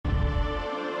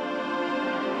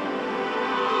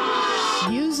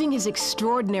Using his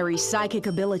extraordinary psychic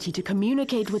ability to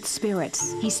communicate with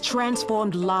spirits, he's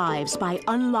transformed lives by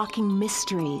unlocking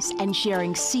mysteries and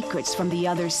sharing secrets from the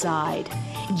other side.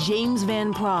 James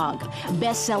Van Praagh,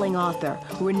 best-selling author,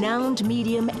 renowned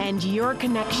medium, and your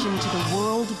connection to the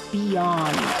world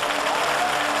beyond.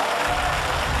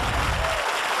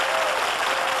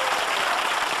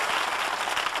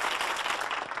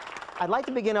 I'd like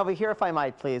to begin over here, if I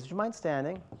might, please. Would you mind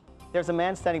standing? There's a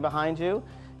man standing behind you,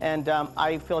 and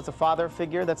I feel it's a father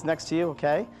figure that's next to you,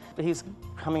 okay? But he's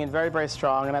coming in very, very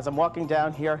strong, and as I'm walking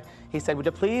down here, he said, would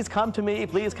you please come to me,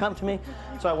 please come to me?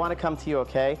 So I want to come to you,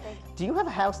 okay? Do you have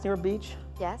a house near a beach?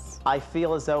 Yes. I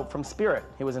feel as though, from spirit,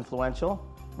 he was influential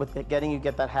with getting you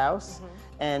get that house,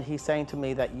 and he's saying to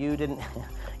me that you didn't,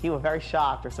 you were very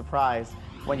shocked or surprised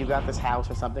when you got this house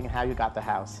or something and how you got the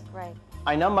house. Right.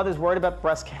 I know Mother's worried about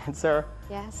breast cancer.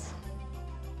 Yes.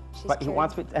 She's But he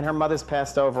wants me, and her mother's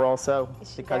passed over also,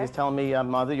 because there? he's telling me, your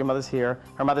mother's here,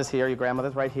 her mother's here, your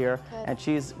grandmother's right here, Good. and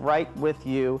she's right with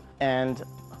you, and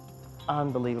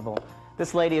unbelievable.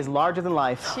 This lady is larger than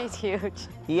life. She's huge.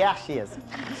 Yeah, she is.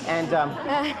 And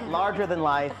larger than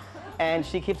life, and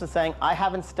she keeps on saying, I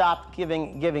haven't stopped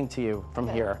giving to you from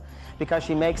here, because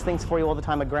she makes things for you all the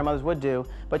time like grandmothers would do,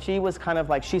 but she was kind of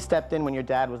like, she stepped in when your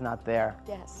dad was not there.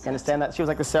 Yes. You understand that? She was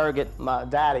like the surrogate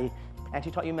daddy. And she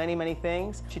taught you many, many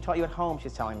things. She taught you at home,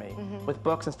 she's telling me, with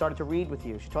books, and started to read with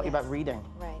you. She taught you about reading.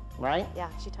 Right. Right? Yeah,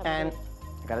 she taught me. And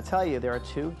I gotta tell you, there are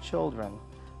 2 children.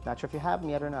 Not sure if you have them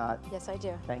yet or not. Yes, I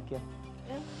do. Thank you.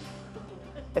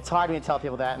 It's hard when you tell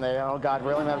people that and they, oh God,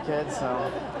 really have kids? So.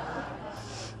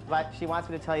 But she wants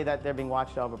me to tell you that they're being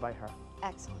watched over by her.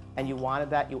 Excellent. And you wanted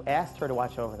that, you asked her to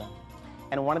watch over them.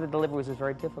 And one of the deliveries was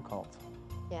very difficult.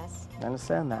 Yes. I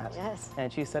understand that. Yes. And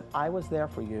she said, I was there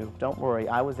for you. Don't worry,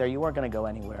 I was there. You weren't going to go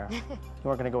anywhere. You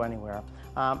weren't going to go anywhere.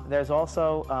 There's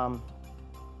also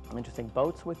interesting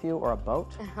boats with you, or a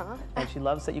boat. And she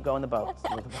loves that you go in the boats.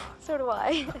 So do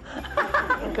I.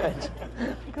 Good.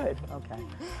 Good.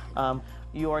 Okay.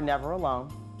 You are never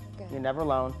alone. Good. You're never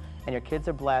alone. And your kids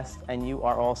are blessed, and you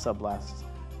are also blessed.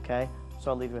 Okay?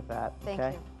 So I'll leave you with that. Thank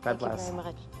okay? you. God Thank bless. you very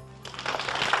much.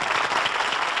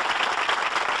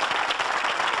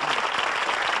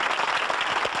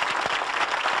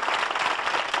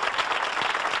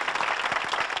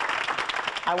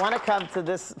 I want to come to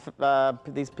this,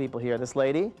 these people here, this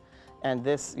lady, and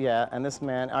this, and this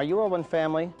man. Are you all one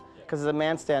family? Because there's a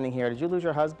man standing here. Did you lose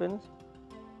your husband?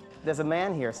 There's a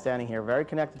man here standing here, very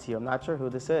connected to you. I'm not sure who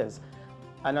this is.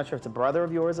 I'm not sure if it's a brother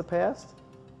of yours that passed?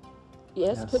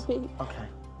 Yes, could be. Okay.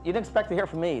 You didn't expect to hear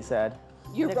from me, he said.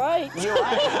 You're right. You're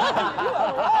right. You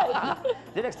are right.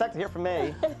 Didn't expect to hear from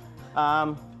me.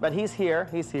 But he's here,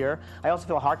 he's here. I also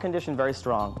feel a heart condition very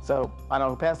strong. So, I don't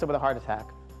know, who passed away with a heart attack?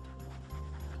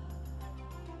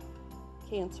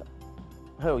 Cancer.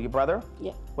 Who, your brother?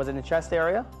 Yeah. Was it in the chest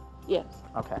area? Yes.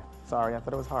 Okay, sorry, I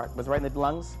thought it was heart. Was it right in the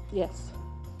lungs? Yes.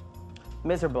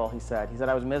 Miserable, he said. He said,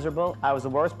 I was miserable. I was the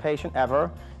worst patient ever.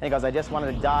 And he goes, I just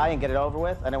wanted to die and get it over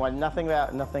with. I didn't want nothing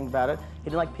about it. He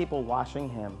didn't like people washing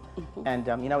him. And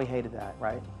you know he hated that,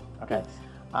 right? Okay.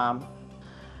 Yes.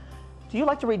 Do you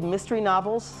like to read mystery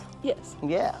novels? Yes.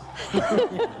 Yeah.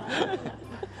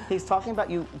 He's talking about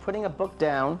you putting a book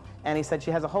down, and he said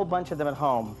she has a whole bunch of them at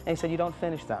home. And he said you don't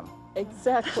finish them.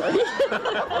 Exactly.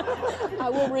 I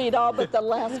will read all but the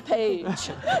last page.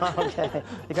 Okay,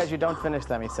 because you don't finish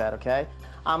them, he said, okay?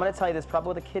 I'm going to tell you there's trouble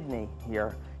with a kidney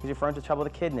here. He's referring to trouble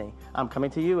with a kidney. I'm coming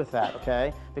to you with that,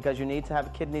 okay? Because you need to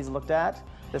have kidneys looked at.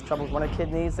 There's trouble with one of the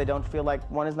kidneys. They don't feel like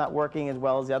one is not working as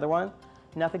well as the other one.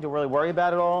 Nothing to really worry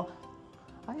about at all.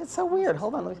 It's so weird.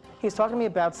 Hold on. He's talking to me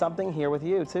about something here with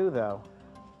you, too, though.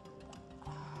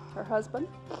 Her husband.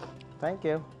 Thank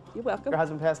you. You're welcome. Your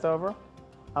husband passed over?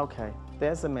 Okay.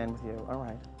 There's the man with you. All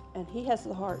right. And he has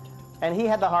the heart. And he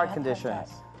had the heart condition.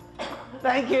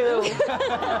 Thank you.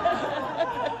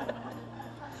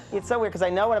 It's so weird because I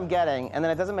know what I'm getting, and then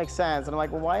it doesn't make sense. And I'm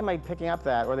like, well, why am I picking up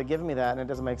that? Or they're giving me that, and it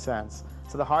doesn't make sense.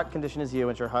 So the heart condition is you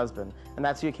and your husband, and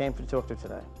that's who you came to talk to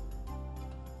today.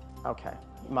 Okay.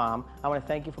 Mom, I want to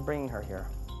thank you for bringing her here.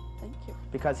 Thank you.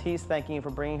 Because he's thanking you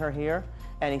for bringing her here,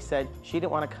 and he said she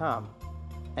didn't want to come,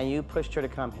 and you pushed her to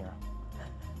come here.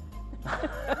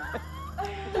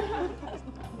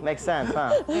 Makes sense,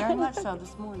 huh? Very much so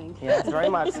this morning. Yes, very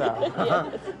much so.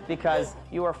 Yes. Because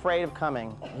you were afraid of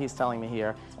coming, he's telling me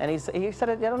here. And he said,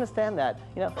 I don't understand that.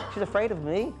 You know, she's afraid of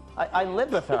me. I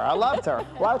lived with her. I loved her.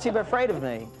 Why would she be afraid of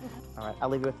me? All right, I'll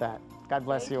leave you with that. God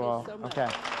bless you all. So much. Okay.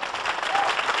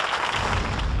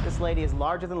 This lady is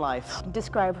larger than life.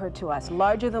 Describe her to us.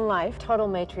 Larger than life. Total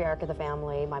matriarch of the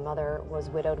family. My mother was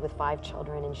widowed with 5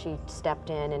 children, and she stepped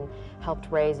in and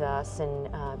helped raise us and,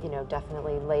 you know,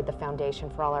 definitely laid the foundation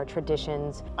for all our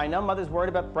traditions. I know Mother's worried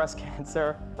about breast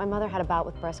cancer. My mother had a bout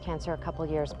with breast cancer a couple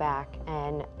years back,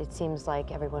 and it seems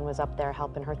like everyone was up there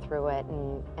helping her through it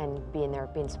and being there,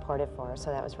 being supportive for her, so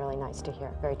that was really nice to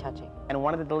hear, very touching. And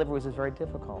one of the deliveries was very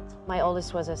difficult. My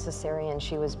oldest was a cesarean,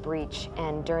 she was breech,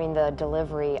 and during the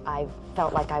delivery, I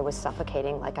felt like I was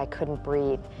suffocating, like I couldn't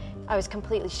breathe. I was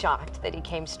completely shocked that he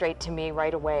came straight to me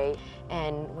right away,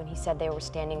 and when he said they were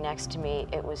standing next to me,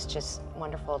 it was just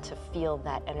wonderful to feel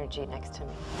that energy next to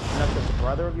me. You know that the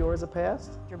brother of yours had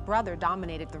passed? Your brother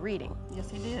dominated the reading. Yes,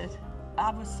 he did.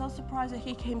 I was so surprised that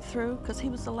he came through because he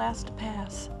was the last to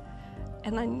pass,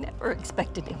 and I never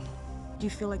expected him. Do you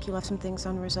feel like you left some things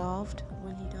unresolved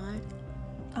when he died?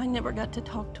 I never got to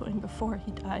talk to him before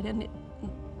he died, and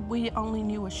we only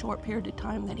knew a short period of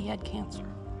time that he had cancer,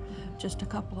 just a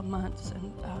couple of months,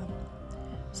 and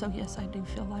so yes, I do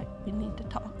feel like we need to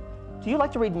talk. Do you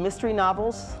like to read mystery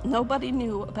novels? Nobody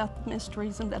knew about the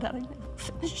mysteries and that I never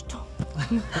finished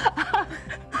them.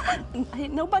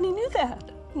 Nobody knew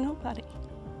that, nobody.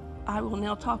 I will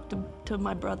now talk to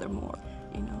my brother more,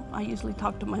 you know. I usually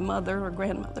talk to my mother or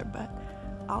grandmother, but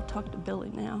I'll talk to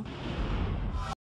Billy now.